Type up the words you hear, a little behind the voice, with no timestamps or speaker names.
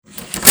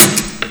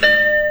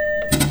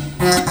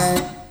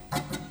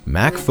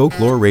Mac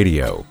Folklore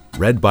Radio,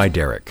 read by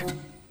Derek.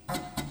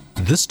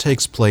 This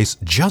takes place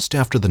just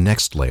after the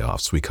next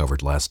layoffs we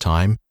covered last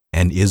time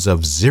and is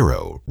of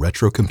zero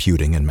retro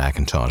computing and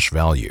Macintosh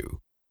value.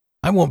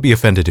 I won't be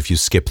offended if you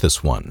skip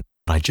this one,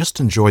 but I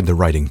just enjoyed the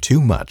writing too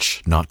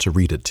much not to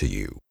read it to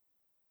you.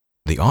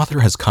 The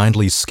author has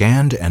kindly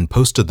scanned and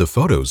posted the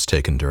photos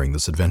taken during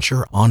this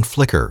adventure on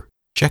Flickr.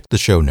 Check the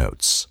show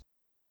notes.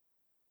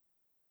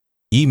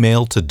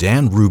 Email to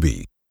Dan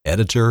Ruby,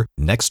 editor,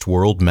 Next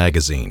World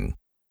Magazine.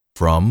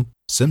 From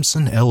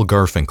Simpson L.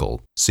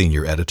 Garfinkel,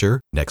 senior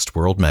editor, Next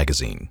World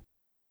Magazine.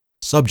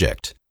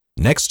 Subject: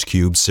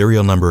 NextCube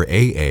serial number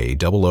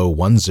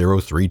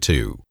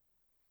AA001032.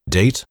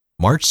 Date: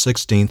 March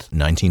 16,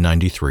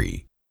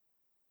 1993.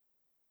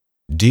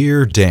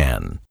 Dear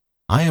Dan,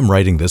 I am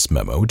writing this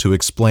memo to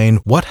explain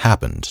what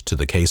happened to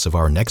the case of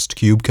our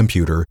NextCube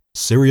computer,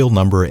 serial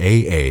number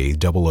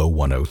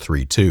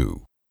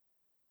AA001032.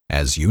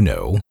 As you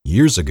know,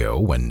 years ago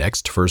when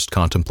Next first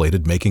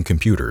contemplated making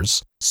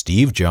computers,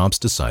 Steve Jobs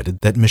decided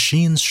that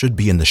machines should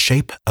be in the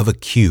shape of a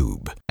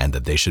cube and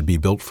that they should be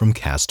built from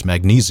cast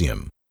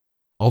magnesium.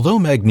 Although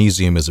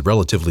magnesium is a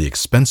relatively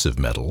expensive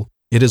metal,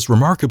 it is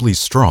remarkably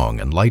strong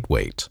and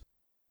lightweight.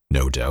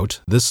 No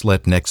doubt, this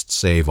let Next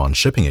save on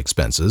shipping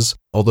expenses,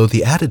 although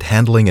the added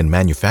handling and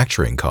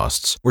manufacturing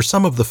costs were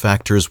some of the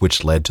factors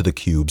which led to the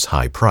cube's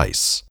high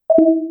price.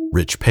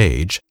 Rich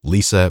Page,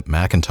 Lisa,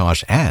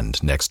 Macintosh,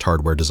 and Next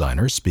hardware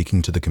designer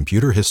speaking to the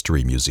Computer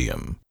History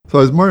Museum. So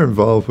I was more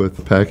involved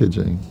with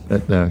packaging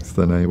at Next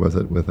than I was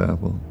with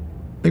Apple.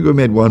 I think we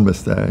made one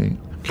mistake.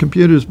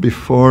 Computers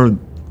before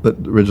the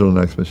original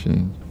Next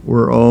machine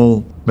were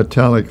all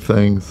metallic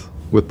things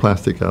with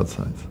plastic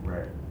outsides.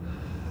 Right.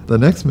 The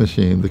Next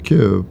machine, the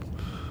Cube,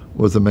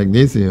 was a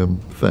magnesium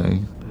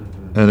thing,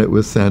 and it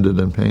was sanded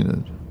and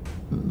painted.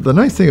 The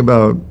nice thing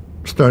about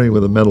starting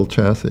with a metal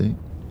chassis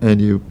and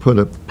you put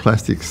a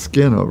plastic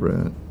skin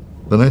over it,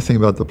 the nice thing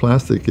about the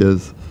plastic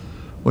is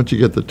once you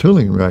get the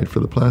tooling right for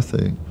the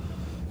plastic,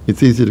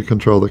 it's easy to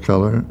control the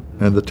color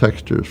and the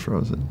texture is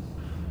frozen.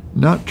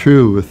 Not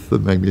true with the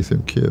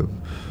magnesium cube.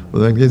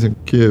 With the magnesium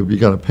cube, you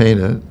got to paint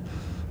it,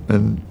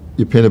 and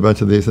you paint a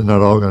bunch of these, and not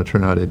all going to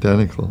turn out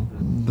identical.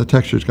 The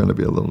texture is going to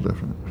be a little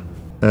different.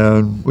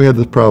 And we had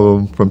this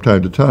problem from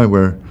time to time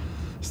where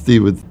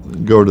Steve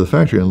would go to the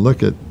factory and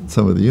look at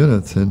some of the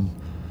units, and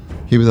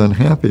he was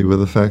unhappy with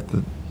the fact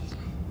that,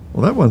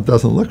 well, that one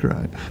doesn't look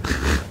right.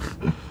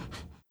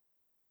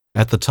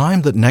 At the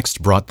time that Next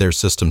brought their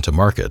system to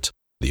market,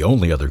 the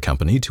only other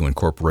company to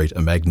incorporate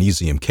a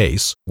magnesium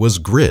case was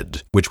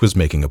Grid, which was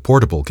making a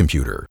portable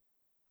computer.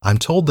 I'm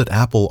told that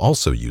Apple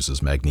also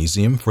uses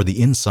magnesium for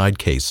the inside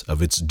case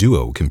of its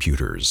Duo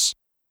computers.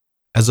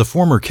 As a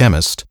former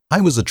chemist,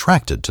 I was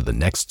attracted to the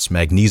Next's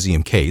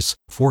magnesium case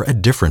for a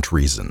different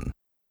reason.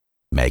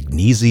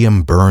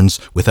 Magnesium burns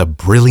with a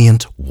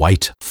brilliant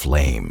white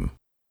flame.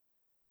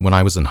 When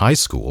I was in high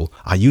school,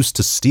 I used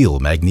to steal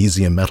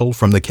magnesium metal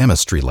from the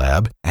chemistry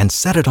lab and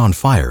set it on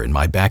fire in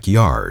my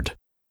backyard.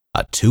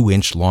 A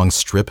 2-inch long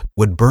strip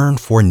would burn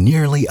for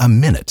nearly a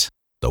minute,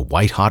 the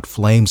white-hot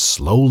flame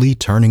slowly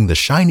turning the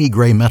shiny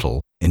gray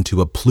metal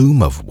into a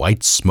plume of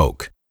white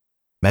smoke.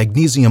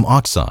 Magnesium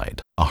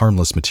oxide, a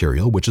harmless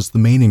material which is the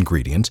main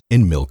ingredient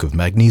in milk of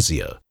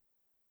magnesia.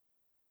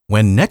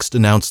 When Next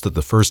announced that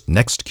the first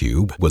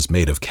NextCube was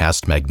made of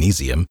cast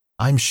magnesium,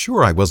 I'm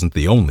sure I wasn't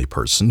the only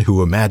person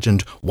who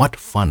imagined what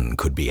fun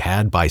could be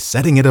had by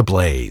setting it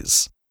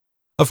ablaze.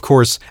 Of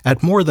course,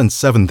 at more than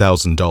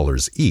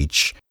 $7,000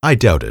 each, I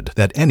doubted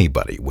that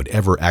anybody would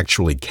ever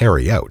actually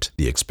carry out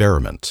the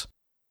experiment.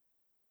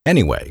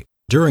 Anyway,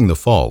 during the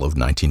fall of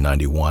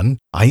 1991,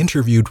 I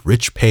interviewed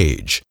Rich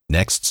Page,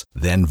 Next's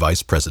then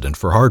vice president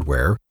for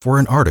hardware, for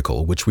an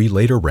article which we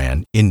later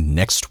ran in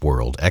Next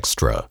World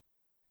Extra.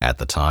 At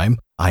the time,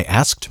 I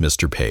asked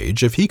Mr.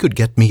 Page if he could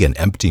get me an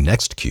empty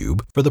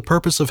NextCube for the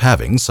purpose of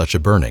having such a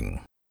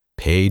burning.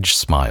 Page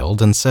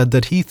smiled and said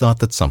that he thought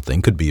that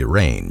something could be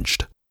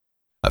arranged.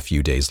 A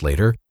few days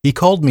later, he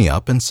called me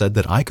up and said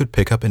that I could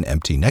pick up an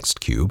empty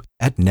NextCube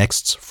at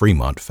Next's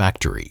Fremont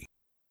factory.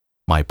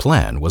 My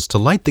plan was to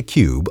light the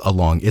cube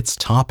along its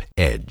top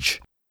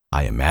edge.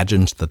 I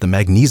imagined that the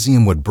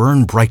magnesium would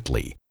burn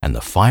brightly and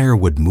the fire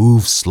would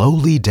move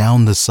slowly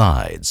down the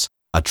sides,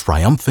 a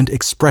triumphant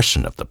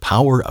expression of the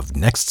power of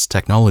Next's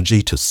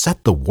technology to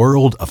set the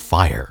world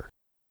afire.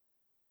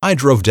 I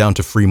drove down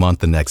to Fremont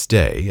the next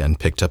day and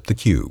picked up the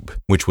cube,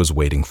 which was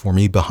waiting for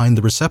me behind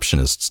the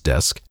receptionist's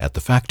desk at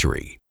the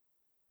factory.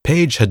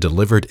 Page had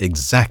delivered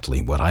exactly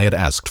what I had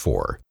asked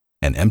for,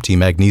 an empty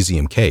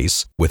magnesium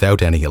case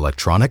without any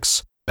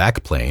electronics,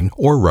 backplane,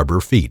 or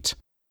rubber feet.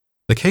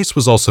 The case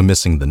was also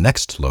missing the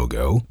Next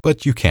logo,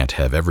 but you can't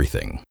have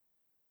everything.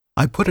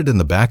 I put it in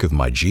the back of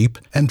my Jeep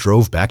and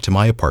drove back to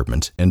my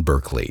apartment in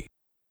Berkeley.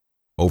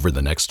 Over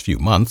the next few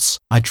months,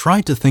 I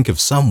tried to think of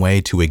some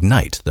way to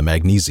ignite the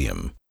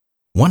magnesium.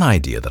 One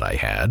idea that I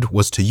had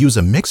was to use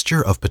a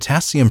mixture of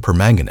potassium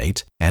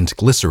permanganate and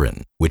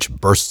glycerin, which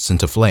bursts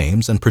into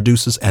flames and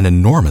produces an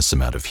enormous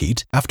amount of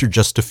heat after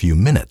just a few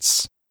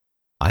minutes.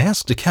 I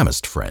asked a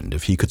chemist friend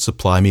if he could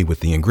supply me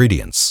with the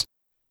ingredients.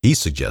 He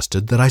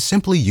suggested that I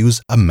simply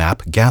use a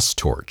MAP gas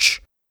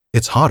torch.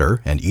 It's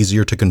hotter and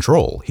easier to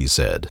control, he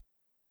said.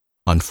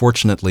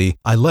 Unfortunately,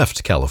 I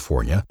left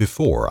California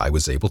before I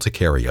was able to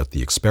carry out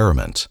the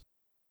experiment.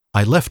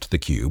 I left the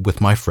cube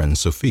with my friend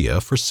Sophia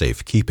for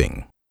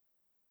safekeeping.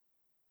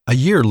 A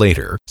year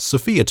later,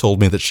 Sophia told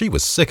me that she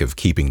was sick of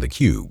keeping the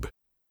cube.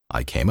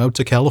 I came out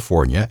to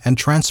California and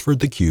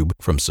transferred the cube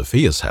from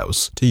Sophia's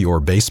house to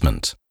your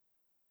basement.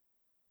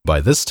 By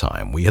this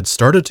time, we had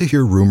started to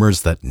hear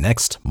rumors that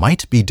Next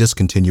might be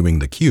discontinuing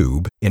the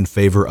cube in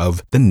favor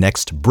of the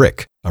Next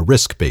Brick, a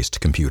RISC-based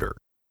computer.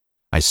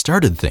 I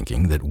started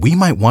thinking that we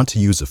might want to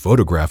use a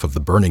photograph of the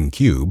burning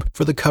cube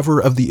for the cover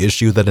of the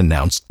issue that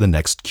announced the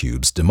Next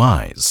cube's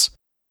demise.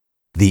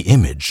 The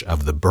image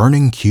of the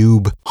burning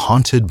cube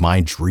haunted my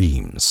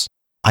dreams.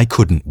 I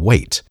couldn't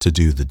wait to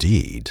do the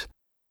deed.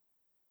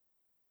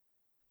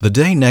 The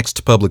day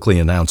Next publicly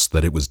announced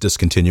that it was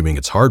discontinuing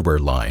its hardware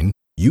line,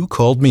 you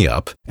called me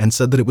up and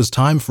said that it was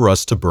time for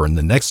us to burn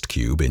the Next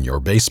cube in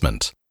your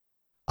basement.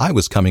 I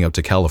was coming out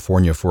to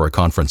California for a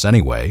conference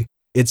anyway.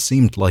 It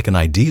seemed like an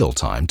ideal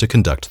time to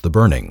conduct the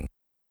burning.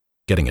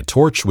 Getting a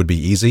torch would be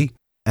easy,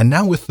 and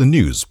now with the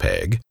news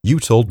peg, you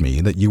told me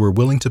that you were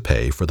willing to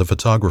pay for the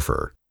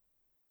photographer.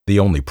 The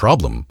only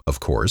problem, of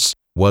course,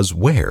 was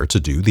where to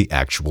do the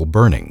actual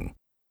burning.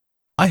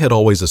 I had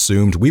always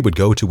assumed we would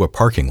go to a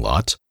parking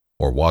lot,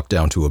 or walk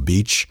down to a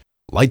beach,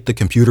 light the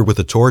computer with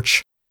a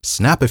torch,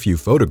 snap a few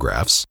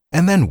photographs,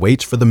 and then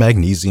wait for the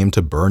magnesium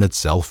to burn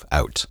itself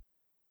out.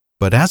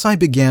 But as I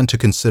began to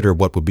consider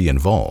what would be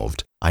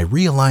involved, I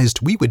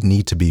realized we would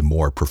need to be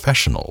more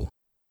professional.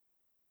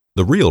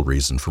 The real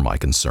reason for my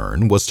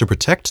concern was to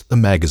protect the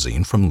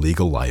magazine from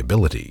legal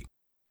liability.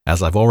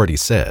 As I've already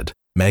said,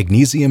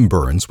 magnesium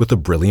burns with a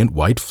brilliant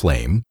white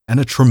flame and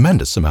a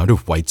tremendous amount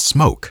of white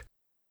smoke.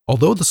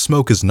 Although the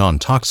smoke is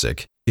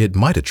non-toxic, it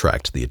might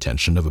attract the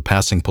attention of a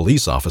passing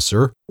police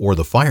officer or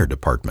the fire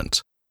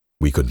department.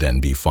 We could then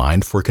be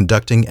fined for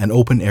conducting an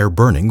open-air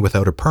burning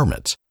without a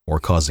permit, or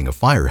causing a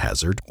fire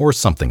hazard, or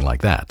something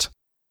like that.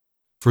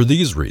 For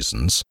these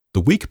reasons, the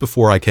week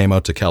before I came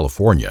out to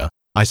California,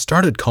 I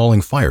started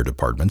calling fire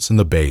departments in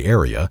the Bay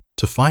Area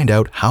to find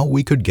out how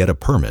we could get a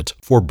permit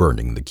for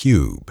burning the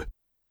cube.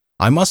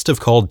 I must have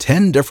called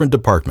 10 different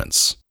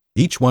departments.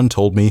 Each one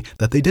told me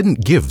that they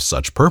didn't give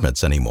such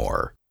permits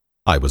anymore.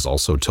 I was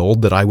also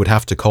told that I would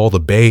have to call the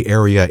Bay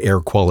Area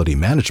Air Quality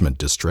Management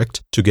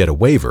District to get a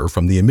waiver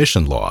from the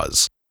emission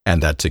laws,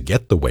 and that to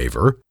get the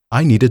waiver,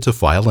 I needed to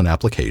file an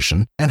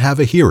application and have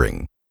a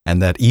hearing,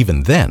 and that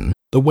even then,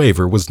 the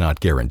waiver was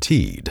not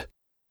guaranteed.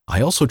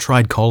 I also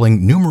tried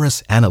calling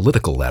numerous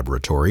analytical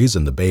laboratories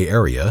in the Bay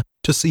Area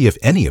to see if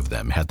any of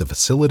them had the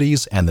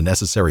facilities and the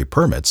necessary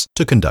permits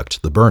to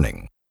conduct the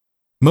burning.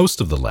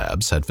 Most of the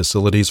labs had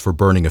facilities for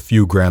burning a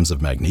few grams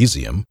of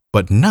magnesium,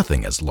 but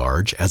nothing as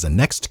large as a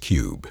Next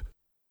cube.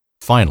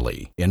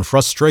 Finally, in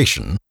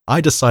frustration,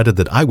 I decided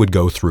that I would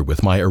go through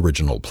with my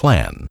original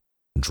plan,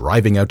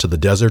 driving out to the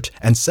desert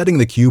and setting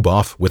the cube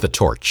off with a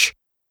torch.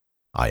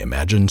 I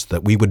imagined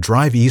that we would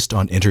drive east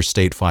on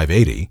Interstate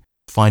 580,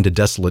 find a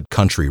desolate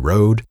country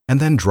road, and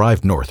then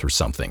drive north or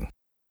something.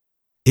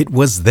 It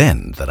was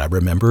then that I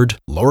remembered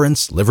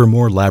Lawrence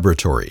Livermore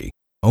Laboratory,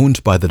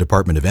 owned by the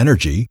Department of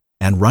Energy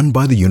and run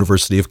by the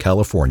University of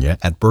California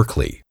at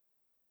Berkeley.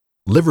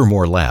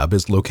 Livermore Lab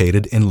is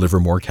located in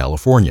Livermore,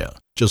 California,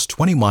 just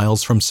 20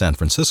 miles from San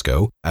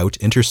Francisco, out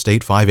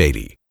Interstate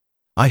 580.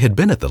 I had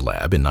been at the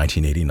lab in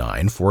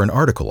 1989 for an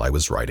article I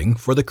was writing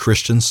for the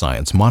Christian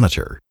Science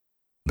Monitor.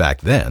 Back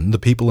then, the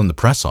people in the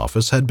press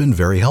office had been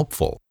very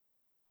helpful.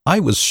 I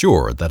was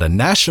sure that a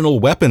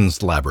national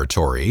weapons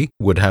laboratory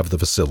would have the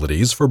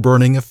facilities for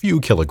burning a few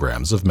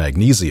kilograms of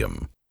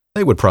magnesium.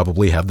 They would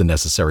probably have the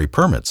necessary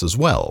permits as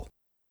well.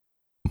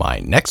 My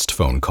next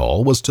phone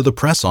call was to the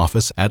press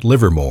office at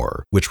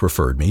Livermore, which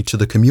referred me to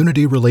the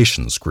Community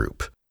Relations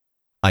Group.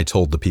 I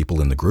told the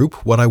people in the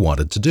group what I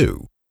wanted to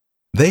do.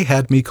 They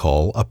had me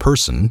call a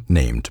person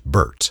named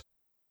Bert.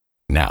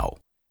 Now,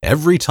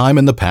 every time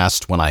in the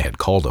past when I had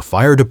called a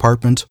fire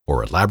department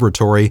or a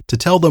laboratory to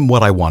tell them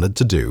what I wanted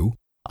to do,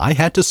 I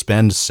had to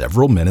spend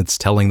several minutes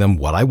telling them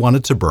what I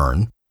wanted to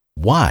burn,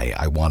 why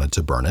I wanted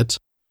to burn it,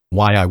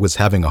 why I was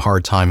having a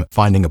hard time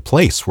finding a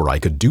place where I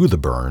could do the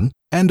burn,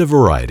 and a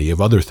variety of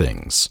other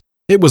things.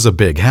 It was a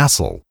big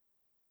hassle.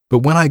 But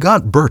when I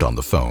got Bert on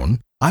the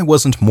phone, I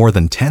wasn't more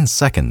than 10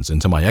 seconds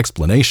into my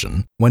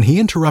explanation when he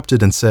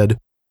interrupted and said,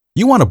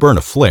 "You want to burn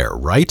a flare,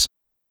 right?"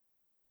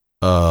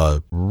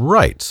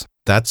 Right.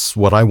 That's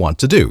what I want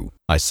to do,"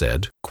 I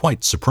said,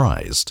 quite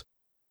surprised.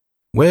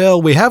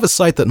 "Well, we have a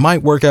site that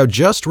might work out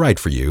just right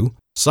for you,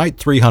 Site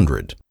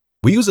 300.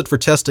 We use it for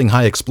testing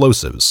high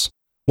explosives.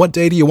 What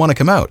day do you want to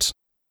come out?"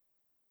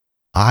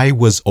 I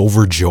was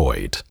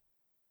overjoyed.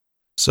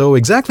 "So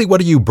exactly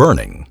what are you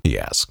burning?" he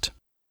asked.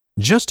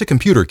 "Just a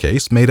computer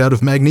case made out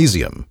of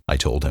magnesium," I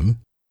told him.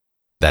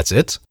 "That's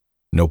it?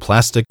 No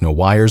plastic, no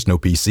wires, no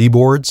PC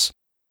boards?"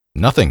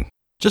 "Nothing,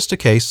 just a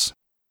case."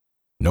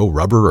 "No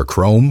rubber or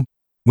chrome?"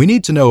 We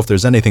need to know if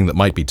there's anything that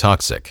might be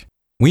toxic.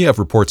 We have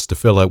reports to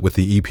fill out with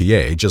the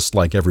EPA just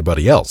like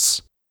everybody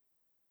else.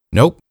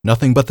 Nope,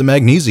 nothing but the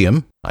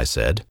magnesium, I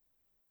said.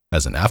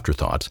 As an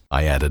afterthought,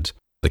 I added,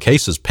 the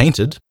case is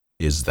painted.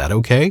 Is that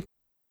okay?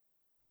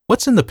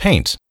 What's in the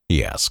paint?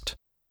 He asked.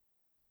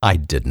 I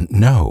didn't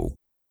know.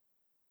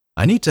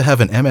 I need to have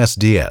an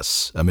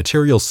MSDS, a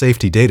material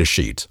safety data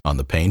sheet, on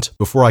the paint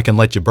before I can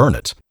let you burn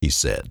it, he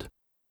said.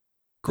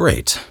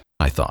 Great,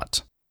 I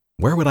thought.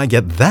 Where would I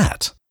get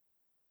that?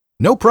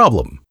 No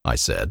problem, I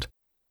said.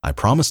 I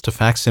promised to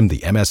fax him the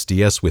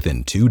MSDS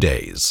within 2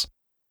 days.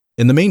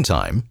 In the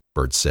meantime,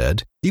 Bert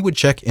said, he would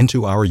check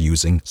into our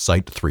using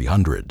Site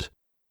 300.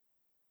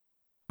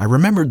 I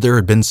remembered there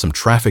had been some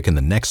traffic in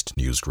the Next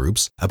news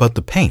groups about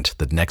the paint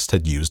that Next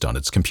had used on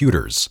its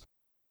computers.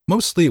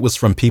 Mostly it was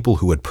from people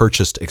who had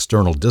purchased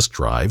external disk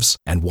drives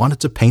and wanted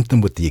to paint them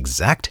with the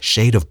exact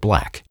shade of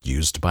black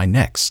used by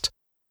Next.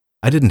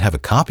 I didn't have a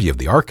copy of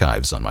the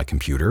archives on my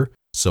computer,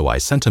 so I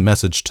sent a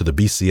message to the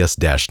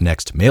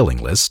BCS-Next mailing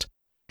list.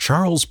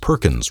 Charles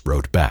Perkins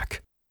wrote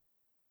back.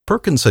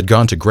 Perkins had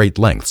gone to great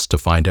lengths to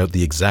find out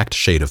the exact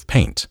shade of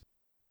paint.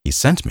 He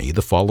sent me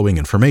the following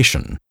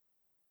information.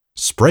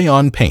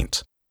 Spray-on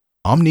paint,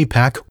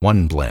 OmniPack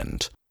 1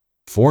 blend,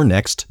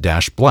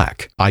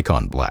 4Next-black,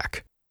 icon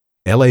black,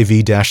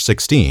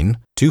 LAV-16,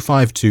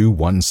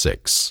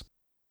 25216.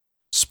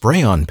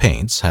 Spray-on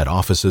Paints had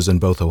offices in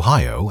both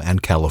Ohio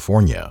and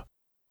California.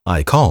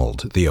 I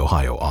called the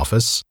Ohio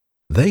office.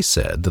 They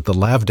said that the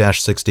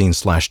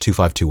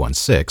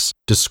LAV-16/25216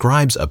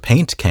 describes a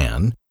paint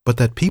can, but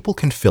that people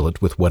can fill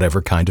it with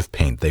whatever kind of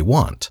paint they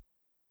want.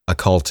 A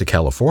call to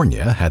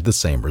California had the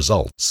same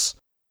results.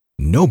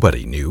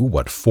 Nobody knew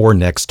what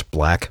 4Next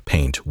black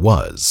paint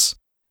was.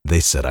 They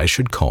said I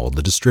should call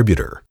the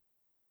distributor.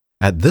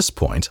 At this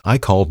point, I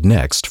called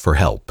Next for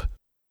help.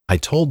 I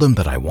told them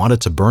that I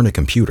wanted to burn a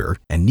computer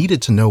and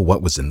needed to know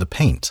what was in the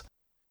paint.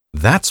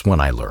 That's when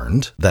I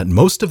learned that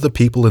most of the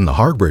people in the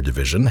hardware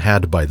division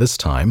had, by this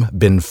time,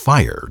 been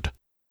fired.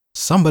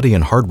 Somebody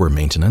in hardware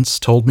maintenance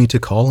told me to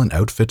call an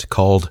outfit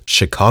called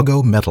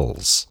Chicago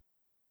Metals.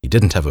 He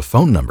didn't have a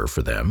phone number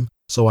for them,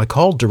 so I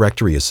called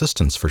directory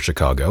assistance for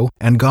Chicago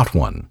and got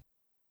one.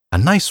 A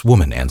nice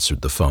woman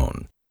answered the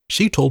phone.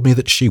 She told me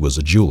that she was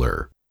a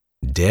jeweler.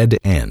 Dead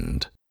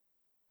end.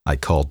 I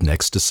called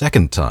Next a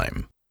second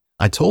time.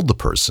 I told the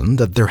person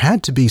that there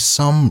had to be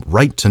some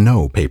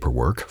right-to-know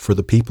paperwork for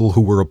the people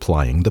who were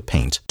applying the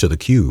paint to the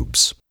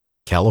cubes.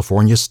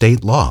 California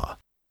state law.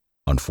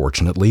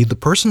 Unfortunately, the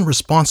person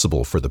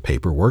responsible for the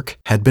paperwork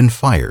had been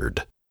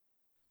fired.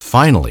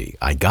 Finally,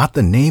 I got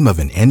the name of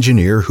an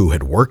engineer who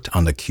had worked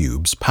on the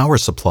cube's power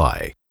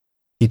supply.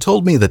 He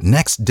told me that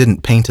Next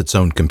didn't paint its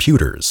own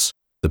computers.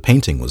 The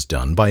painting was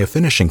done by a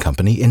finishing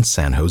company in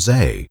San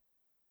Jose.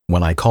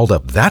 When I called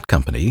up that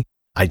company,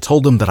 I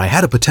told them that I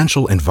had a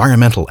potential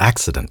environmental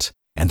accident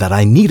and that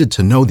I needed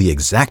to know the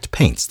exact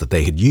paints that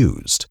they had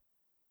used.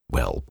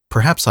 Well,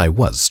 perhaps I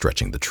was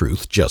stretching the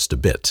truth just a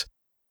bit.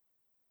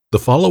 The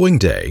following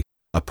day,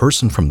 a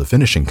person from the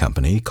finishing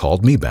company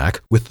called me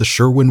back with the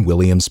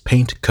Sherwin-Williams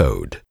paint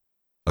code.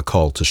 A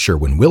call to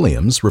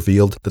Sherwin-Williams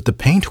revealed that the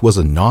paint was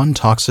a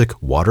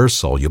non-toxic,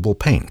 water-soluble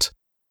paint.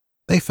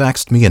 They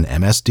faxed me an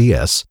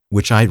MSDS,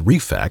 which I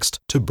refaxed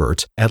to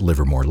Bert at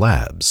Livermore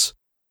Labs.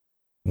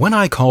 When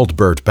I called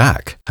Bert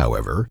back,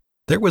 however,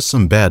 there was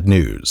some bad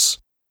news.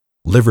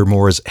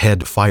 Livermore's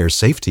head fire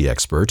safety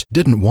expert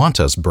didn't want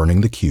us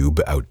burning the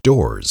cube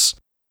outdoors.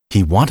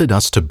 He wanted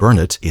us to burn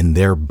it in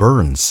their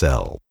burn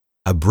cell,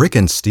 a brick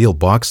and steel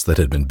box that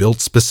had been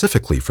built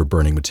specifically for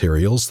burning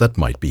materials that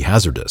might be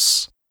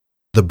hazardous.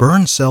 The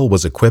burn cell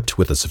was equipped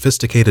with a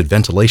sophisticated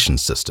ventilation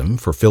system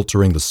for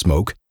filtering the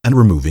smoke and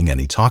removing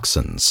any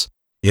toxins.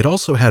 It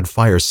also had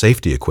fire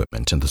safety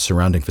equipment in the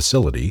surrounding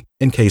facility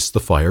in case the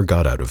fire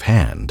got out of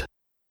hand.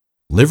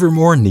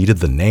 Livermore needed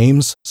the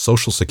names,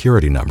 social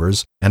security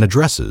numbers, and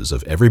addresses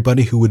of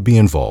everybody who would be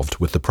involved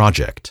with the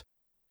project.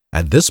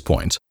 At this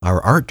point, our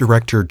art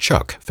director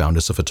Chuck found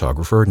us a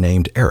photographer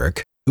named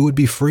Eric who would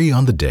be free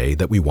on the day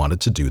that we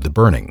wanted to do the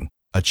burning,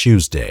 a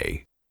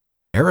Tuesday.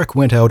 Eric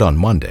went out on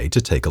Monday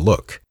to take a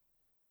look.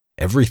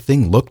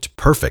 Everything looked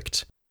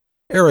perfect.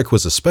 Eric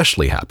was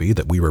especially happy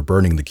that we were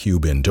burning the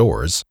cube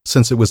indoors,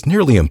 since it was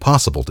nearly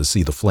impossible to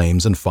see the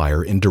flames and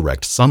fire in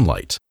direct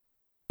sunlight.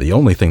 The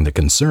only thing that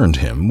concerned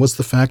him was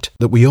the fact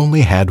that we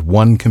only had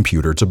one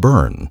computer to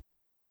burn.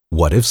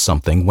 What if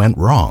something went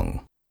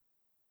wrong?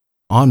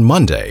 On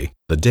Monday,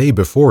 the day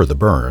before the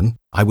burn,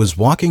 I was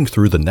walking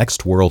through the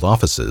Next World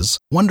offices,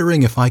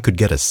 wondering if I could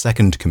get a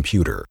second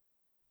computer.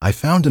 I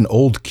found an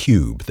old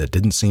cube that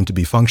didn't seem to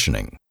be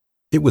functioning.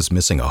 It was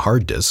missing a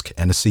hard disk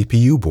and a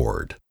CPU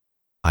board.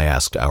 I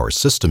asked our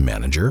system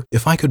manager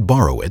if I could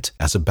borrow it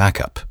as a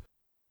backup.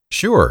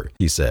 Sure,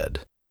 he said.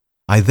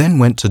 I then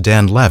went to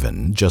Dan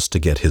Lavin just to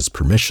get his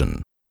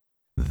permission.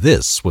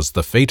 This was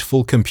the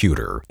fateful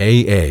computer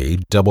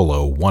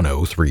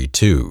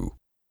AA001032.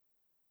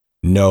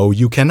 No,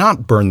 you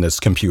cannot burn this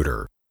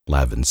computer,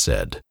 Lavin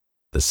said.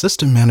 The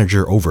system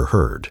manager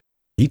overheard.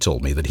 He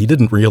told me that he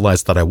didn't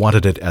realize that I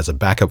wanted it as a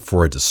backup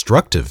for a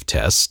destructive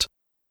test.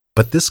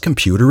 But this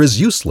computer is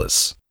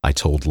useless, I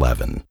told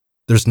Levin.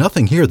 There's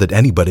nothing here that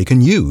anybody can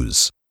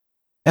use.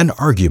 An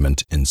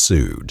argument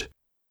ensued.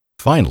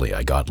 Finally,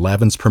 I got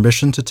Levin's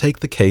permission to take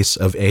the case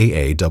of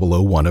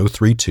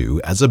AA001032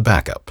 as a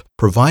backup,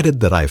 provided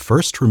that I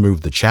first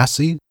remove the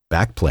chassis,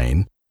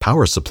 backplane,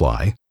 power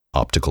supply,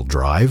 optical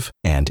drive,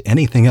 and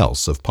anything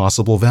else of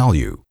possible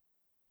value.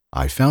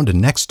 I found a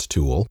next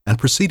tool and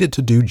proceeded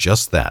to do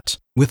just that,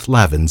 with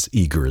Levin's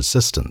eager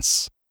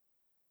assistance.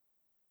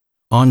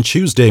 On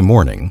Tuesday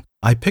morning,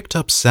 I picked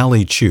up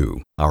Sally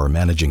Chu, our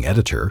managing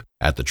editor,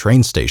 at the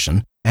train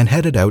station and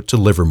headed out to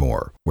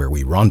Livermore, where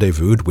we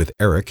rendezvoused with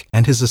Eric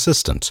and his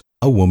assistant,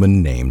 a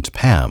woman named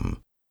Pam.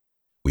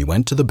 We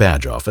went to the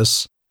badge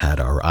office, had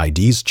our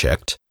IDs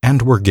checked,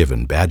 and were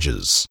given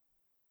badges.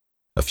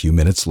 A few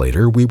minutes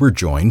later, we were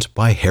joined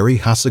by Harry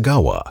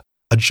Hasegawa,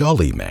 a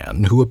jolly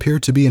man who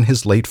appeared to be in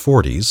his late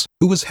 40s,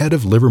 who was head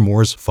of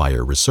Livermore's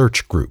Fire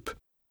Research Group.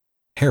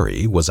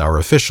 Harry was our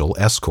official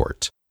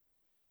escort.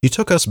 He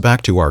took us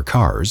back to our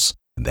cars,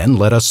 then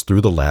led us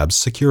through the lab's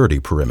security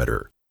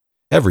perimeter.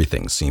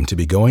 Everything seemed to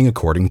be going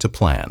according to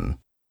plan.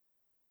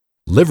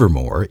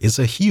 Livermore is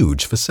a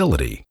huge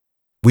facility.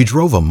 We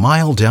drove a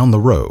mile down the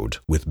road,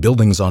 with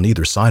buildings on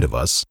either side of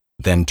us,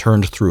 then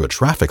turned through a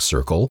traffic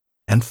circle,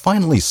 and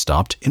finally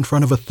stopped in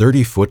front of a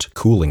 30-foot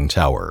cooling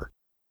tower.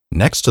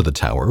 Next to the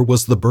tower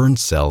was the burn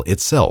cell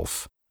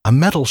itself, a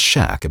metal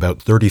shack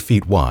about 30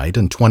 feet wide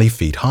and 20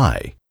 feet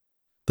high.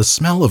 The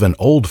smell of an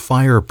old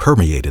fire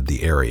permeated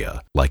the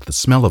area, like the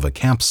smell of a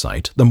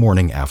campsite the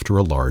morning after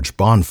a large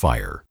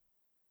bonfire.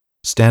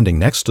 Standing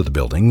next to the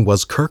building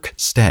was Kirk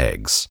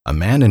Staggs, a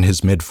man in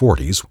his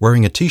mid-40s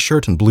wearing a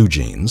t-shirt and blue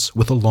jeans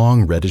with a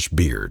long reddish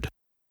beard.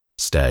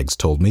 Staggs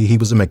told me he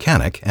was a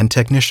mechanic and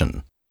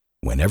technician.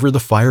 Whenever the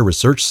Fire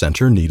Research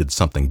Center needed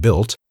something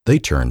built, they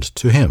turned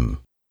to him.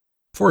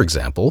 For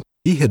example,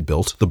 he had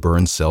built the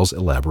burn cell's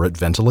elaborate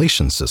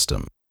ventilation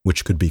system,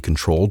 which could be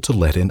controlled to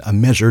let in a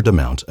measured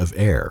amount of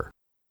air.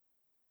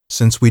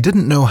 Since we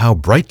didn't know how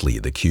brightly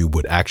the cube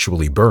would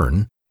actually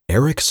burn,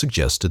 Eric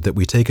suggested that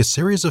we take a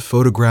series of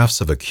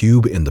photographs of a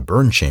cube in the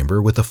burn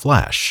chamber with a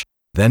flash,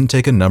 then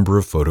take a number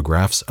of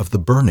photographs of the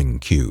burning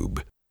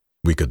cube.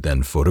 We could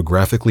then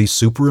photographically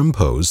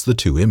superimpose the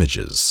two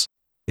images.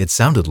 It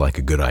sounded like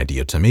a good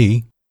idea to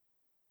me.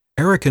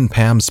 Eric and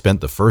Pam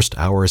spent the first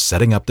hour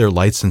setting up their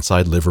lights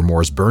inside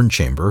Livermore's burn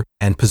chamber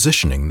and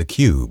positioning the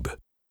cube.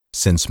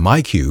 Since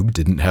my cube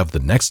didn't have the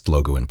next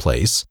logo in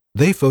place,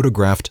 they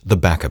photographed the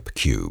backup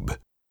cube.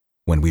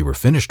 When we were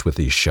finished with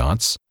these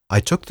shots, I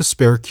took the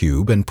spare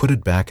cube and put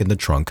it back in the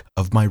trunk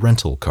of my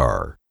rental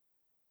car.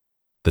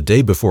 The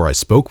day before I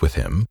spoke with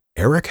him,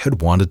 Eric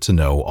had wanted to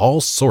know all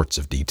sorts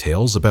of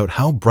details about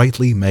how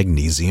brightly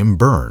magnesium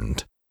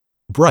burned.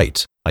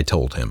 Bright, I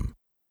told him.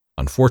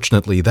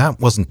 Unfortunately, that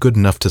wasn't good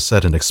enough to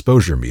set an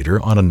exposure meter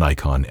on a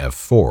Nikon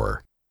F4.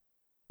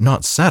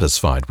 Not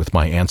satisfied with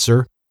my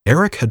answer,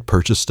 Eric had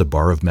purchased a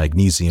bar of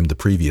magnesium the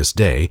previous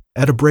day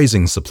at a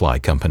brazing supply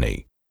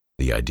company.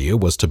 The idea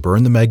was to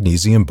burn the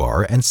magnesium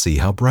bar and see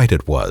how bright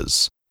it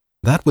was.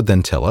 That would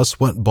then tell us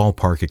what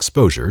ballpark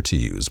exposure to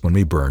use when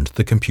we burned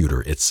the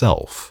computer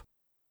itself.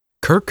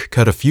 Kirk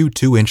cut a few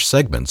 2-inch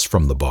segments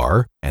from the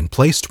bar and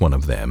placed one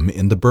of them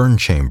in the burn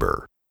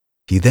chamber.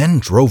 He then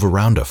drove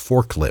around a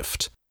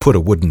forklift, put a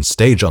wooden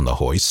stage on the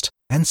hoist,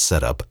 and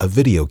set up a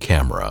video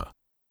camera.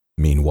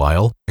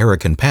 Meanwhile,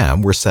 Eric and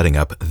Pam were setting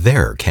up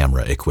their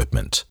camera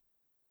equipment.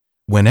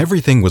 When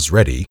everything was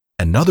ready,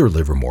 another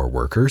Livermore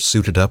worker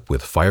suited up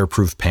with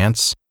fireproof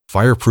pants,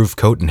 fireproof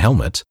coat and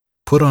helmet,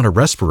 put on a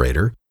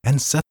respirator,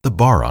 and set the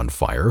bar on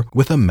fire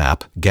with a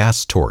MAP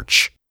gas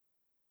torch.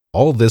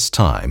 All this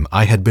time,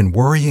 I had been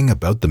worrying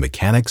about the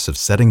mechanics of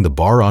setting the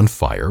bar on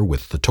fire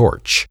with the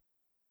torch.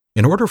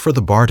 In order for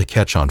the bar to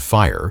catch on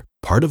fire,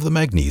 part of the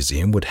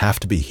magnesium would have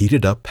to be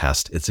heated up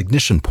past its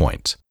ignition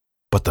point.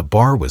 But the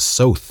bar was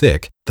so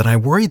thick that I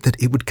worried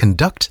that it would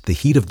conduct the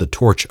heat of the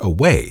torch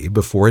away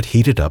before it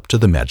heated up to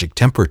the magic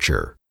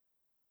temperature.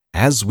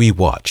 As we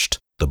watched,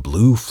 the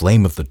blue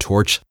flame of the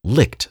torch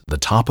licked the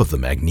top of the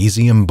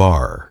magnesium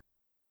bar.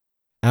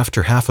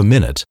 After half a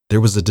minute,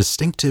 there was a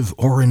distinctive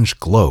orange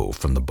glow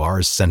from the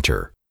bar's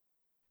center.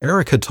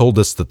 Eric had told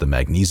us that the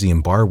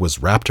magnesium bar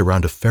was wrapped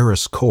around a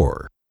ferrous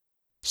core.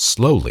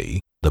 Slowly,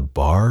 the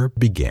bar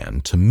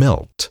began to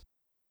melt.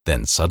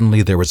 Then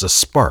suddenly there was a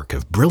spark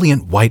of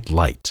brilliant white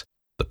light.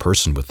 The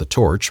person with the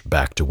torch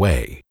backed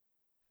away.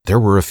 There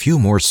were a few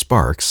more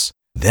sparks,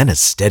 then a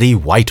steady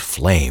white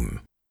flame.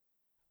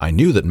 I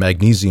knew that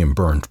magnesium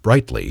burned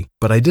brightly,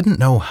 but I didn't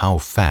know how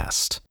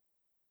fast.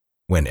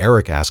 When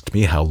Eric asked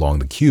me how long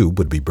the cube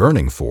would be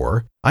burning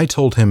for, I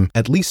told him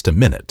at least a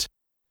minute.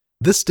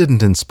 This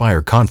didn't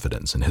inspire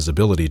confidence in his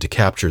ability to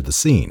capture the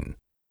scene.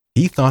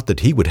 He thought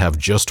that he would have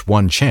just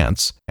one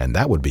chance, and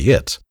that would be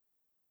it.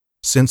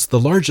 Since the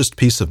largest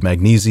piece of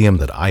magnesium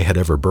that I had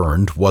ever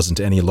burned wasn't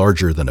any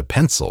larger than a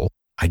pencil,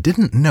 I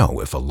didn't know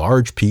if a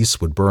large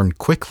piece would burn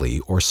quickly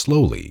or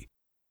slowly.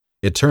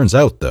 It turns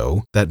out,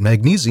 though, that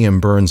magnesium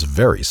burns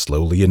very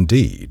slowly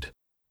indeed.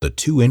 The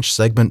 2-inch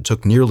segment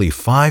took nearly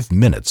 5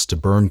 minutes to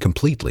burn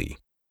completely.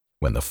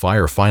 When the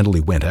fire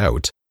finally went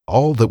out,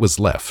 all that was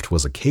left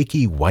was a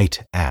cakey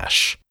white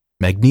ash,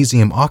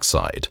 magnesium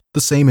oxide,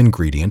 the same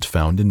ingredient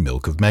found in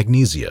milk of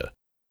magnesia.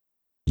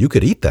 You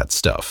could eat that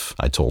stuff,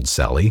 I told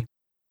Sally.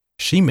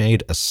 She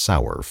made a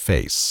sour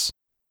face.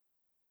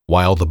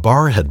 While the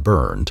bar had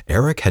burned,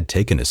 Eric had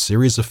taken a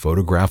series of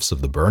photographs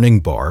of the burning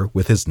bar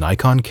with his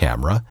Nikon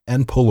camera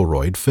and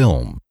Polaroid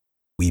film.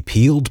 We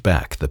peeled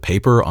back the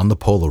paper on the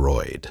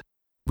Polaroid.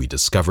 We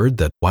discovered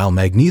that while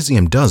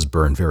magnesium does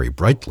burn very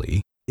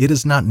brightly, it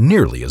is not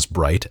nearly as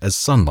bright as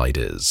sunlight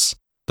is.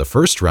 The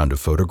first round of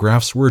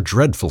photographs were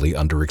dreadfully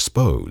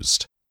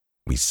underexposed.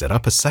 We set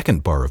up a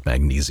second bar of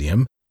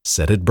magnesium,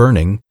 set it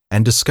burning,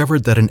 and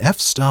discovered that an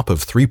f-stop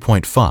of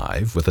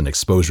 3.5 with an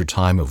exposure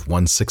time of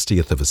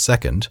 1/60th of a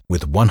second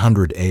with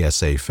 100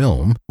 ASA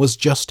film was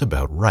just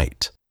about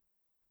right.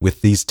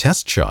 With these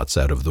test shots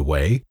out of the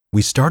way,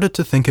 we started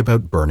to think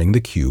about burning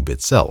the cube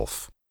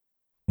itself.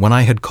 When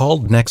I had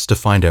called next to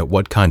find out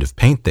what kind of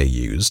paint they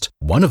used,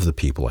 one of the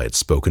people I had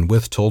spoken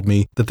with told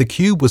me that the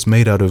cube was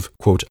made out of,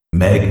 quote,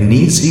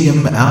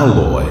 magnesium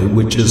alloy,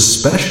 which is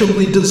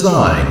specially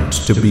designed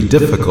to be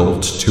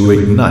difficult to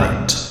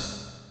ignite.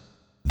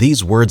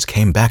 These words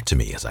came back to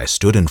me as I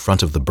stood in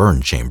front of the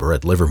burn chamber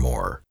at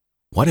Livermore.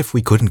 What if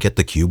we couldn't get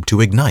the cube to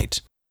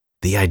ignite?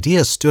 The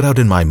idea stood out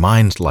in my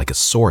mind like a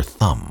sore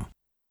thumb.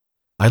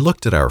 I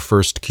looked at our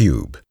first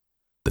cube.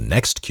 The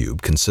next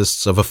cube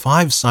consists of a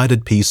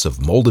 5-sided piece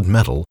of molded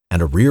metal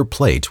and a rear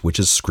plate which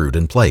is screwed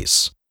in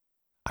place.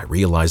 I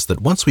realized that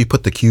once we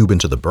put the cube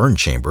into the burn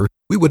chamber,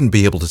 we wouldn't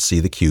be able to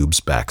see the cube's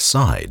back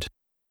side.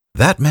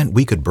 That meant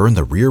we could burn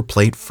the rear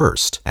plate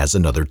first as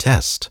another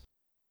test.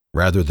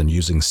 Rather than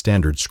using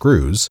standard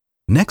screws,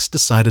 Next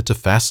decided to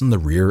fasten the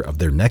rear of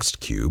their next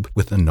cube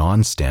with a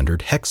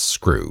non-standard hex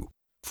screw.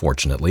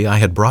 Fortunately, I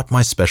had brought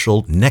my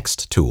special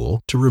Next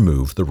tool to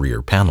remove the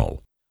rear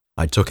panel.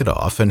 I took it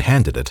off and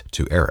handed it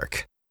to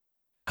Eric.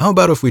 "How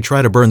about if we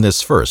try to burn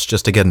this first,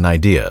 just to get an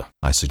idea?"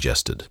 I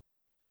suggested.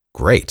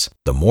 "Great.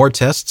 The more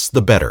tests,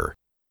 the better."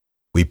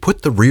 We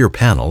put the rear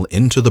panel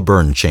into the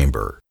burn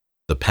chamber.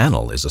 The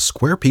panel is a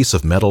square piece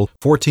of metal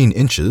 14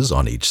 inches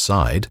on each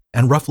side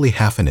and roughly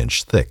half an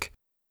inch thick.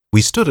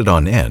 We stood it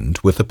on end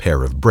with a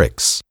pair of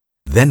bricks.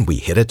 Then we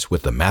hit it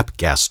with the MAP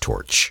gas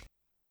torch.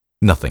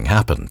 Nothing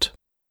happened.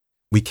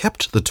 We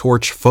kept the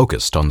torch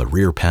focused on the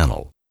rear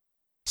panel.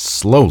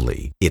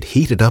 Slowly, it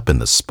heated up in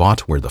the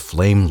spot where the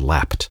flame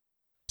lapped.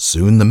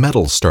 Soon the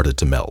metal started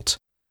to melt.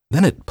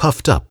 Then it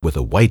puffed up with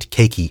a white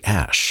cakey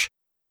ash.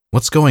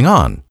 "What's going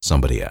on?"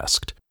 somebody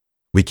asked.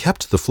 We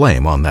kept the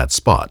flame on that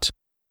spot.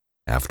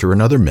 After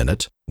another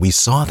minute, we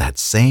saw that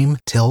same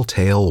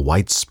telltale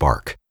white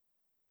spark.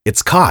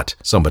 "It's caught,"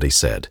 somebody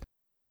said.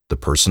 The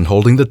person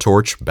holding the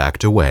torch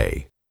backed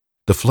away.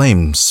 The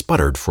flame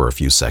sputtered for a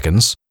few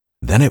seconds.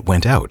 Then it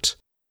went out.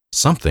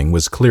 Something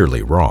was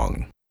clearly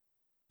wrong.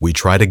 We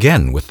tried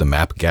again with the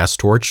MAP gas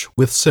torch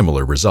with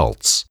similar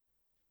results.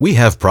 "We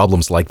have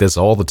problems like this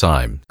all the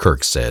time,"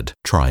 Kirk said,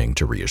 trying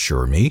to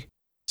reassure me.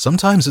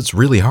 "Sometimes it's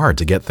really hard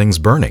to get things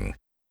burning."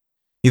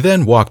 He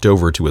then walked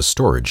over to a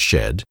storage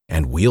shed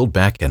and wheeled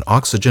back an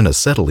oxygen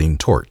acetylene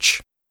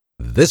torch.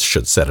 "This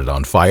should set it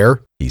on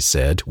fire," he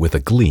said with a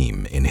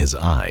gleam in his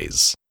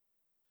eyes.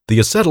 The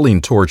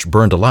acetylene torch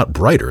burned a lot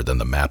brighter than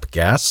the MAP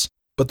gas,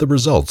 but the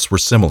results were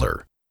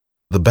similar.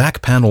 The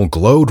back panel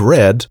glowed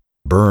red,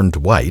 burned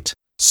white,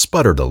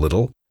 sputtered a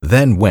little,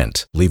 then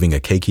went, leaving a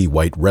cakey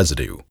white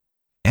residue.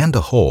 And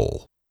a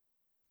hole.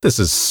 "This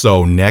is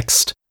so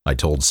next," I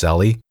told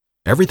Sally.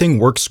 "Everything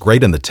works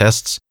great in the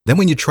tests, then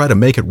when you try to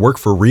make it work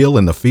for real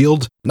in the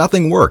field,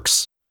 nothing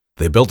works.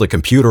 They built a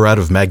computer out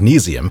of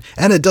magnesium,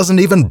 and it doesn't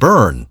even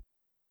burn."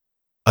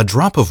 A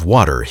drop of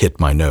water hit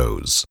my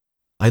nose.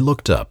 I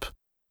looked up.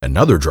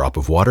 Another drop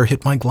of water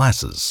hit my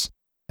glasses.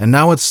 "And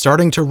now it's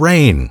starting to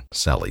rain,"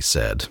 Sally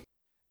said.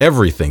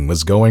 Everything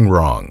was going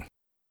wrong.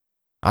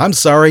 "I'm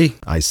sorry,"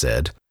 I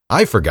said.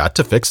 "I forgot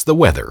to fix the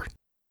weather."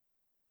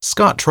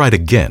 Scott tried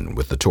again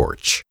with the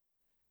torch.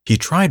 He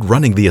tried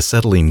running the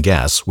acetylene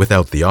gas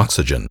without the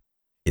oxygen.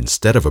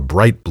 Instead of a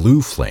bright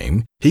blue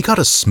flame, he got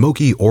a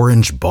smoky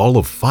orange ball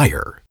of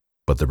fire.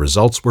 But the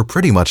results were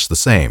pretty much the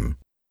same.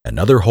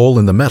 Another hole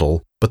in the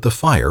metal, but the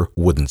fire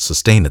wouldn't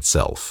sustain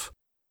itself.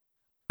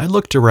 I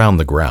looked around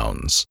the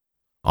grounds.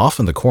 Off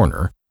in the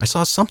corner, I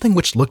saw something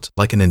which looked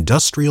like an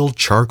industrial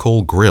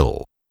charcoal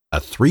grill, a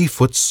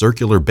 3-foot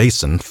circular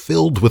basin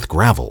filled with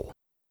gravel.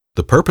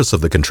 The purpose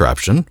of the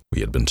contraption,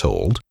 we had been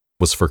told,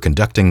 was for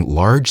conducting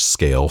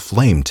large-scale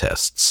flame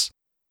tests.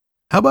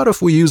 "How about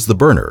if we use the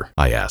burner?"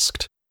 I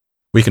asked.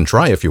 "We can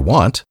try if you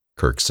want,"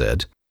 Kirk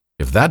said.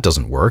 "If that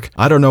doesn't work,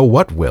 I don't know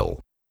what will."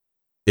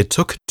 It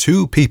took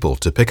 2 people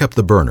to pick up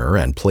the burner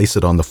and place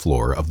it on the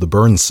floor of the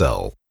burn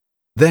cell.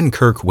 Then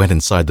Kirk went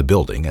inside the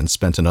building and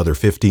spent another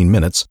 15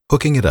 minutes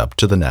hooking it up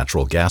to the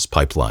natural gas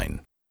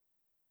pipeline.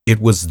 It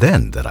was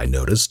then that I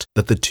noticed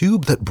that the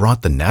tube that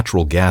brought the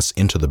natural gas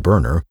into the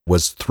burner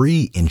was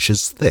 3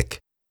 inches thick.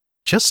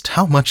 Just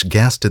how much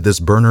gas did this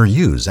burner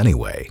use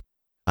anyway?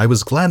 I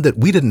was glad that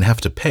we didn't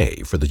have to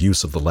pay for the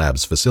use of the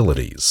lab's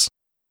facilities.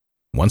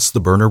 Once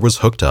the burner was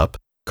hooked up,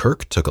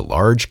 Kirk took a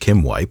large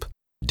Kim wipe,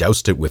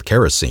 doused it with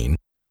kerosene,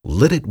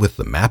 lit it with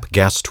the MAP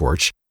gas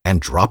torch, and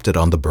dropped it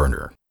on the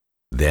burner.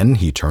 Then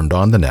he turned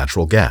on the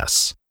natural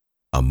gas.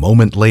 A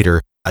moment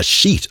later, a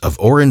sheet of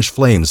orange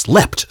flames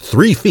leapt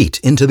 3 feet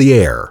into the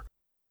air.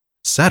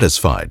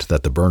 Satisfied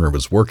that the burner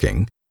was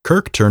working,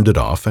 Kirk turned it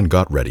off and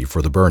got ready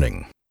for the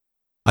burning.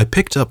 I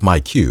picked up my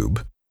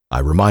cube. I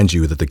remind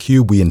you that the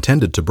cube we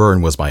intended to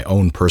burn was my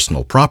own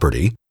personal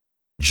property,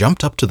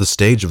 jumped up to the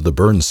stage of the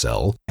burn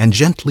cell, and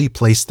gently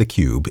placed the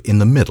cube in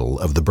the middle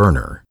of the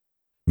burner.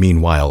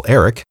 Meanwhile,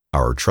 Eric,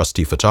 our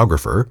trusty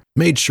photographer,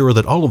 made sure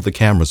that all of the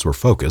cameras were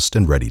focused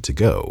and ready to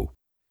go.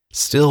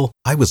 Still,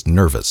 I was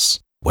nervous.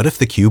 What if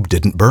the cube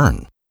didn't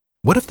burn?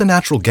 What if the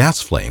natural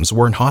gas flames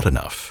weren't hot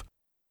enough?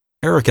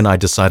 Eric and I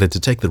decided to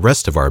take the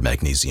rest of our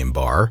magnesium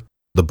bar,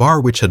 the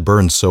bar which had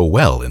burned so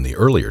well in the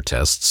earlier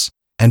tests,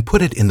 and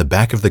put it in the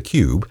back of the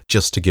cube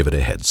just to give it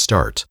a head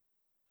start.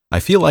 I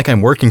feel like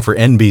I'm working for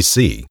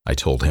NBC, I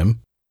told him.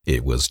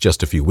 It was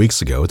just a few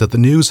weeks ago that the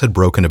news had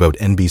broken about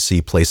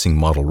NBC placing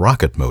model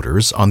rocket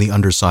motors on the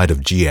underside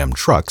of GM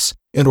trucks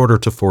in order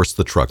to force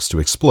the trucks to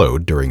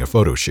explode during a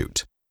photo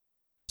shoot.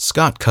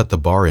 Scott cut the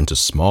bar into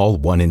small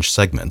 1-inch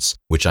segments,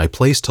 which I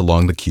placed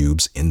along the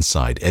cube's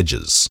inside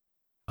edges.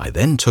 I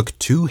then took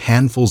 2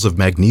 handfuls of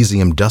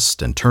magnesium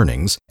dust and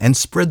turnings and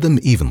spread them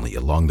evenly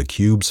along the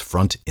cube's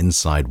front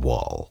inside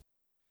wall.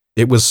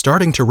 It was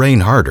starting to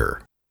rain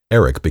harder.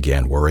 Eric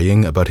began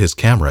worrying about his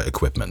camera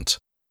equipment.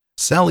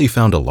 Sally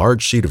found a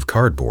large sheet of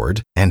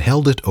cardboard and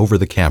held it over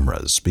the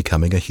cameras,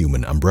 becoming a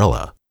human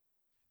umbrella.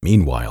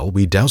 Meanwhile,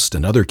 we doused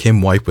another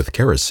Kim wipe with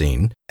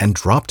kerosene and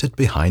dropped it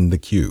behind the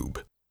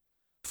cube.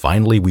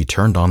 Finally, we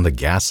turned on the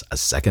gas a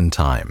second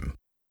time.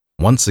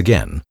 Once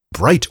again,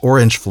 bright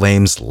orange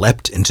flames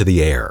leapt into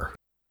the air.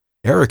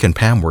 Eric and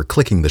Pam were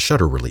clicking the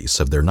shutter release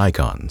of their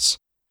Nikons.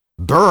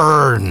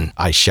 "Burn!"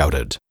 I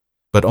shouted.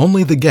 But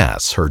only the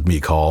gas heard me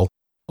call.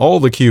 All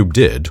the cube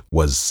did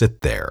was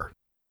sit there.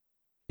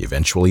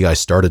 Eventually, I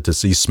started to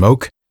see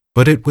smoke,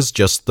 but it was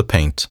just the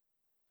paint.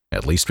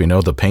 "At least we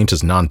know the paint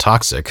is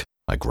non-toxic,"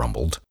 I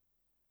grumbled.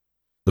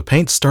 The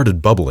paint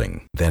started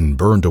bubbling, then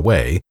burned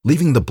away,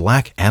 leaving the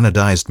black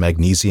anodized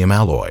magnesium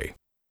alloy.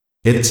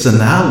 "It's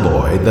an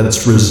alloy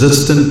that's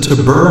resistant to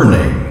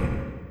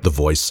burning," the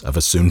voice of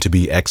a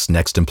soon-to-be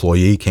ex-Next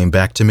employee came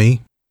back to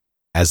me.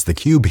 As the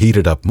cube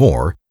heated up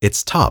more,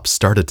 its top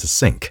started to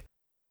sink.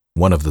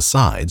 One of the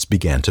sides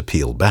began to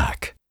peel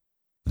back.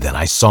 Then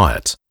I saw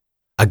it.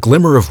 A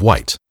glimmer of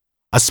white,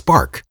 a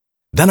spark,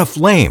 then a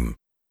flame.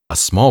 A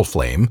small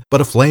flame,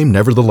 but a flame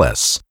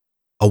nevertheless.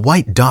 A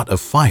white dot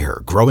of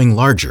fire growing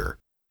larger.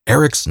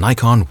 Eric's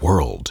Nikon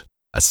whirled.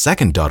 A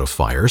second dot of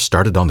fire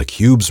started on the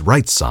cube's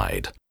right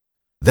side.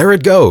 "There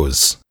it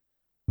goes!"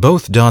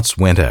 Both dots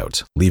went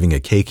out, leaving a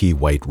cakey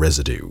white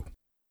residue.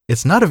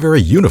 "It's not a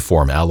very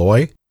uniform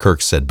alloy,"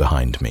 Kirk said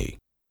behind me.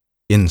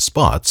 In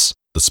spots,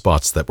 the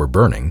spots that were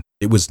burning,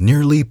 it was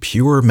nearly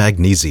pure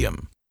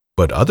magnesium.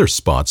 But other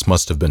spots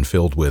must have been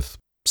filled with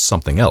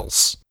something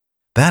else.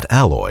 That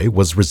alloy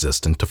was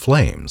resistant to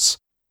flames.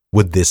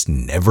 Would this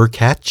never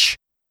catch?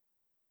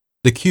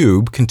 The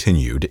cube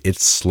continued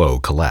its slow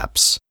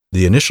collapse,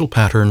 the initial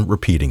pattern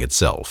repeating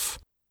itself.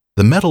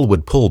 The metal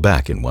would pull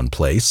back in one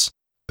place,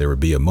 there would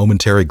be a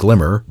momentary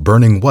glimmer,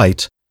 burning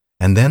white,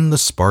 and then the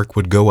spark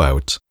would go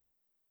out.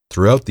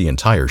 Throughout the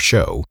entire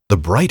show, the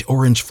bright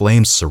orange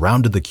flames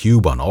surrounded the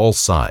cube on all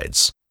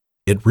sides.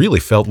 It really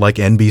felt like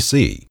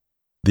NBC.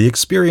 The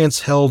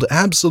experience held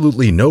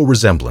absolutely no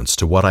resemblance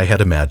to what I had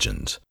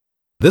imagined.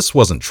 This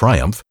wasn't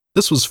triumph,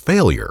 this was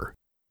failure.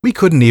 We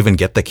couldn't even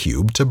get the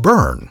cube to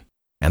burn.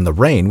 And the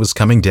rain was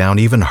coming down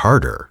even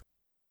harder.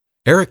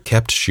 Eric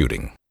kept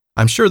shooting.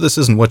 "I'm sure this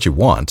isn't what you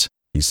want,"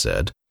 he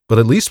said, "but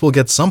at least we'll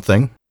get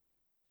something."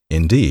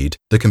 Indeed,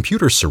 the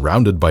computer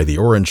surrounded by the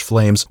orange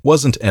flames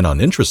wasn't an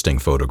uninteresting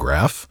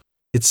photograph.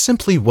 It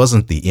simply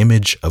wasn't the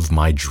image of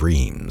my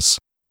dreams.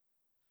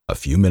 A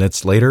few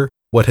minutes later,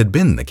 what had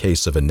been the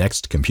case of a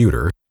Next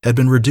computer had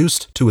been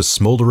reduced to a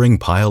smoldering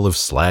pile of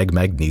slag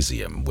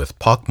magnesium with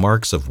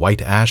pockmarks of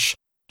white ash,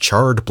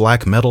 charred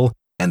black metal,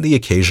 and the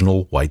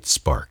occasional white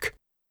spark.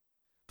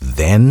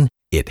 Then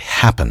it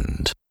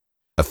happened.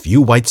 A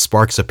few white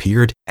sparks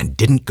appeared and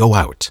didn't go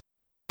out.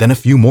 Then a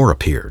few more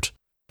appeared.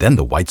 Then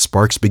the white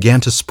sparks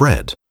began to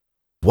spread.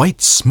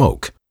 White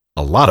smoke,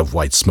 a lot of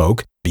white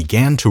smoke,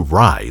 began to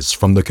rise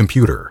from the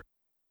computer.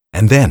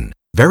 And then,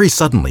 very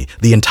suddenly,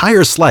 the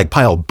entire slag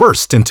pile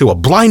burst into a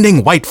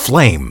blinding white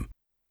flame.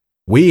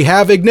 "We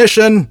have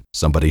ignition!"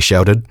 somebody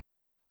shouted.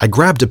 I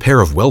grabbed a pair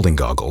of welding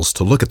goggles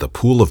to look at the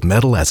pool of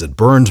metal as it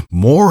burned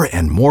more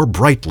and more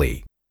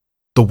brightly.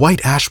 The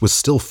white ash was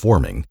still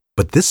forming,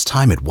 but this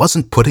time it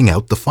wasn't putting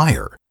out the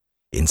fire.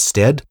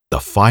 Instead, the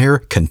fire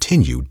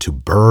continued to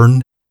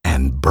burn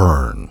and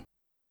burn.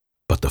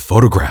 But the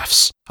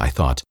photographs, I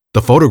thought,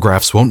 the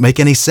photographs won't make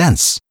any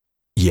sense.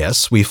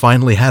 Yes, we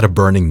finally had a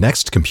burning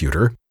Next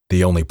computer,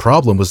 The only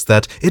problem was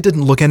that it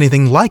didn't look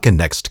anything like a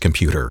Next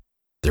computer.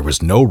 There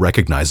was no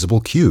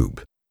recognizable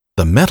cube.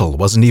 The metal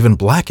wasn't even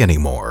black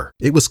anymore.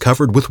 It was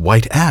covered with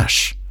white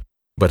ash.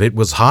 But it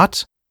was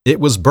hot, it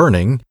was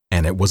burning,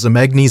 and it was a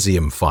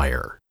magnesium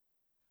fire.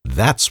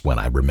 That's when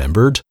I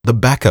remembered the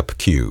backup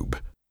cube.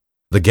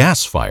 The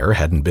gas fire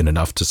hadn't been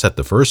enough to set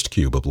the first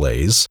cube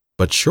ablaze,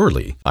 but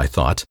surely, I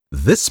thought,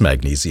 this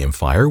magnesium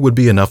fire would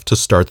be enough to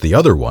start the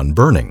other one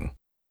burning.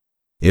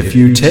 "If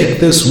you take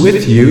this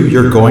with you,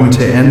 you're going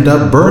to end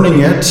up burning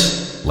it,"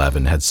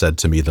 Lavin had said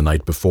to me the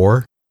night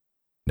before.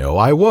 "No,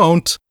 I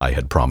won't," I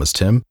had promised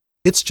him.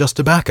 "It's just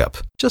a backup,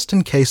 just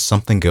in case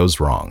something goes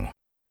wrong."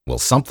 Well,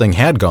 something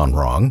had gone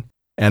wrong,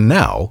 and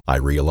now I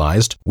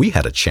realized we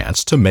had a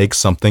chance to make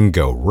something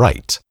go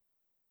right.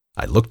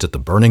 I looked at the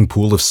burning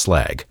pool of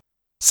slag.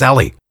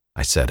 "Sally,"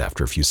 I said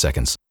after a few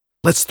seconds,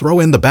 "let's throw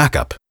in the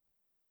backup."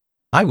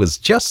 "I was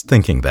just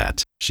thinking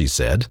that," she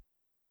said.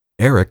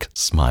 Eric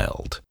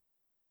smiled.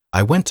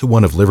 I went to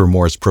one of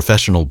Livermore's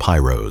professional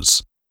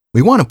pyros.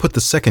 "We want to put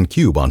the second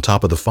cube on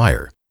top of the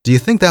fire. Do you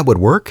think that would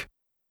work?"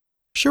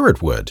 "Sure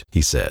it would,"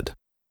 he said.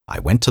 I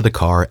went to the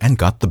car and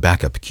got the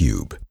backup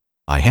cube.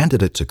 I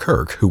handed it to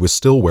Kirk, who was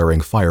still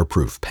wearing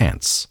fireproof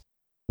pants.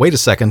 "Wait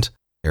a second,"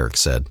 Eric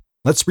said.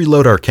 "Let's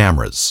reload our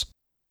cameras."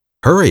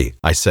 "Hurry,"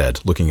 I said,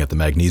 looking at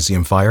the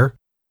magnesium fire.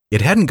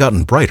 It hadn't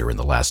gotten brighter in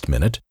the last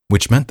minute,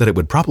 which meant that it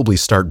would probably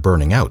start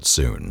burning out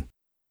soon.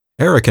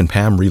 Eric and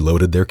Pam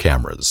reloaded their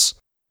cameras.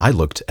 I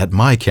looked at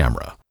my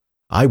camera.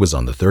 I was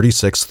on the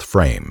 36th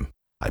frame.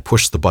 I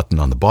pushed the button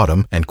on the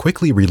bottom and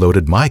quickly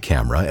reloaded my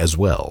camera as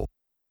well.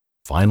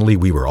 Finally,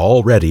 we were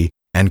all ready,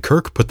 and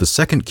Kirk put the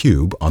second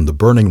cube on the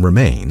burning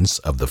remains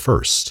of the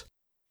first.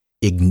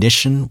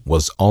 Ignition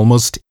was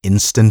almost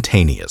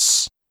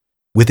instantaneous.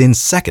 Within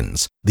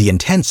seconds, the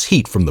intense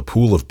heat from the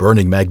pool of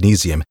burning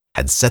magnesium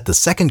had set the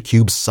second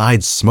cube's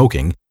sides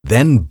smoking,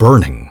 then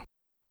burning.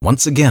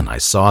 Once again, I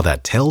saw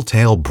that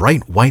telltale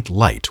bright white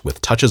light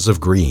with touches of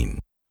green.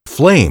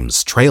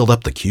 Flames trailed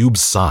up the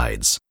cube's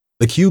sides.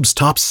 The cube's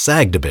top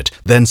sagged a bit,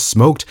 then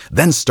smoked,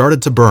 then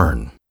started to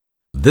burn.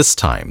 This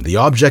time, the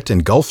object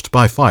engulfed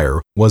by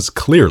fire was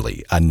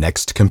clearly a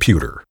Next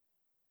computer.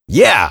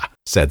 "Yeah,"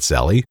 said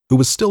Sally, who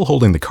was still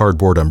holding the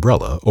cardboard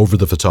umbrella over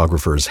the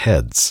photographers'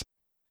 heads.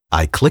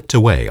 I clicked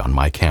away on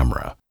my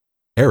camera.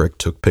 Eric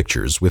took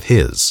pictures with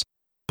his.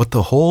 But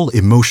the whole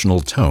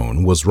emotional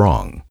tone was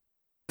wrong.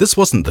 This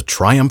wasn't the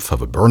triumph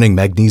of a burning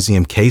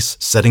magnesium case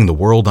setting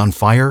the world on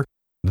fire.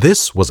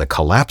 This was a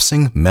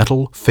collapsing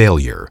metal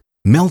failure,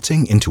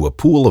 melting into a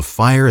pool of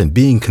fire and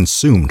being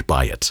consumed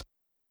by it.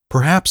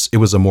 Perhaps it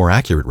was a more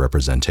accurate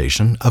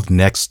representation of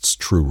Next's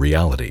true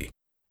reality.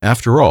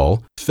 After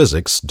all,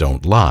 physics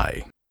don't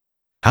lie.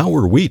 How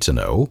were we to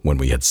know, when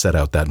we had set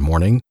out that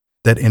morning,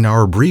 that in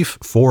our brief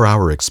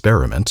 4-hour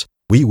experiment,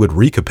 we would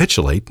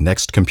recapitulate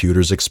Next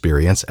Computer's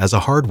experience as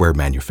a hardware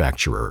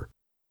manufacturer?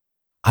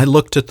 I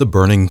looked at the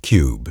burning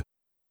cube.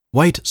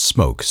 White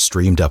smoke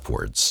streamed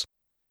upwards.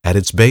 At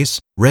its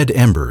base, red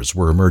embers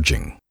were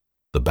emerging.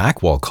 The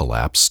back wall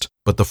collapsed,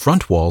 but the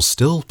front wall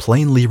still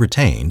plainly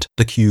retained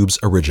the cube's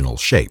original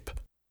shape.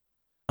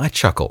 I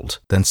chuckled,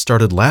 then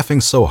started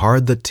laughing so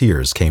hard that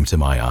tears came to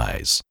my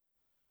eyes.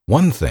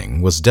 One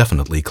thing was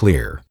definitely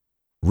clear.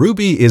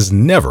 "Ruby is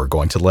never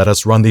going to let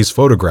us run these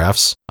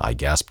photographs," I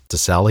gasped to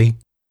Sally.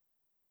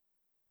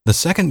 The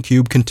second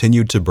cube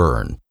continued to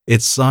burn,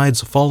 its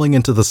sides falling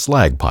into the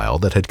slag pile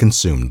that had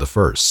consumed the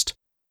first.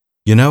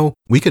 "You know,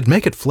 we could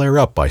make it flare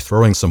up by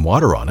throwing some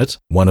water on it,"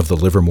 one of the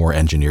Livermore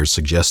engineers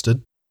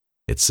suggested.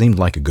 It seemed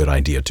like a good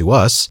idea to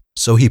us,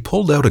 so he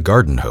pulled out a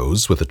garden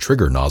hose with a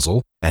trigger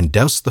nozzle and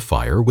doused the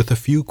fire with a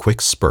few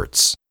quick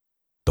spurts.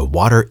 The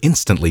water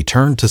instantly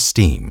turned to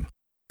steam.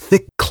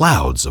 Thick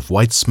clouds of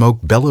white smoke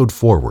bellowed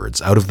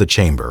forwards out of the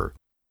chamber.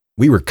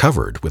 We were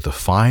covered with a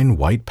fine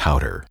white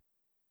powder.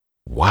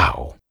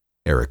 "Wow,"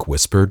 Eric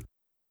whispered.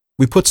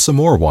 We put some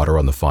more water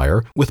on the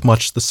fire with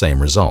much the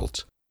same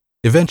result.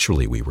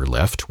 Eventually, we were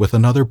left with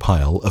another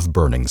pile of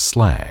burning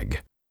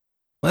slag.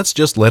 "Let's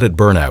just let it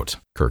burn out,"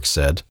 Kirk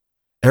said.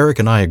 Eric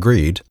and I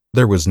agreed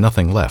there was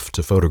nothing left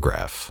to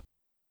photograph.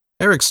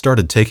 Eric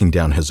started taking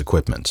down his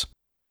equipment.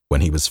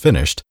 When he was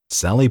finished,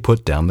 Sally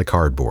put down the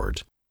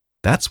cardboard.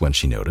 That's when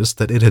she noticed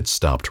that it had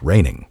stopped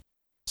raining.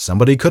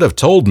 "Somebody could have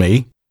told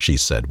me," she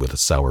said with a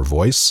sour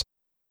voice.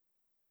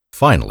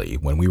 Finally,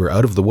 when we were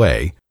out of the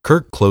way,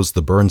 Kirk closed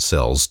the burn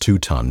cell's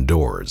 2-ton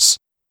doors.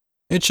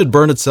 "It should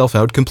burn itself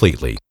out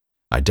completely.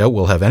 I doubt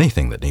we'll have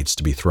anything that needs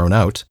to be thrown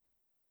out."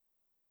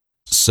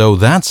 So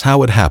that's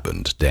how it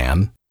happened,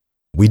 Dan.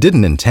 We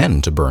didn't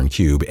intend to burn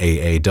cube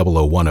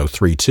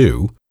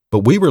AA001032,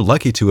 but we were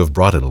lucky to have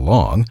brought it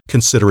along,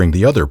 considering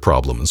the other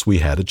problems we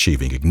had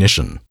achieving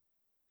ignition.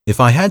 If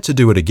I had to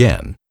do it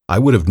again, I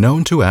would have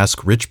known to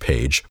ask Rich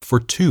Page for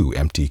 2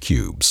 empty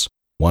cubes,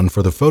 one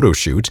for the photo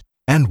shoot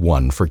and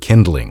one for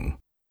kindling.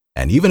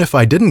 And even if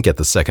I didn't get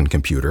the second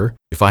computer,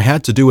 if I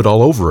had to do it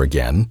all over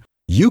again,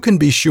 you can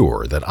be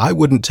sure that I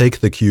wouldn't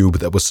take the cube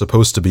that was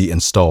supposed to be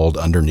installed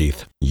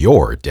underneath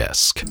your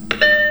desk.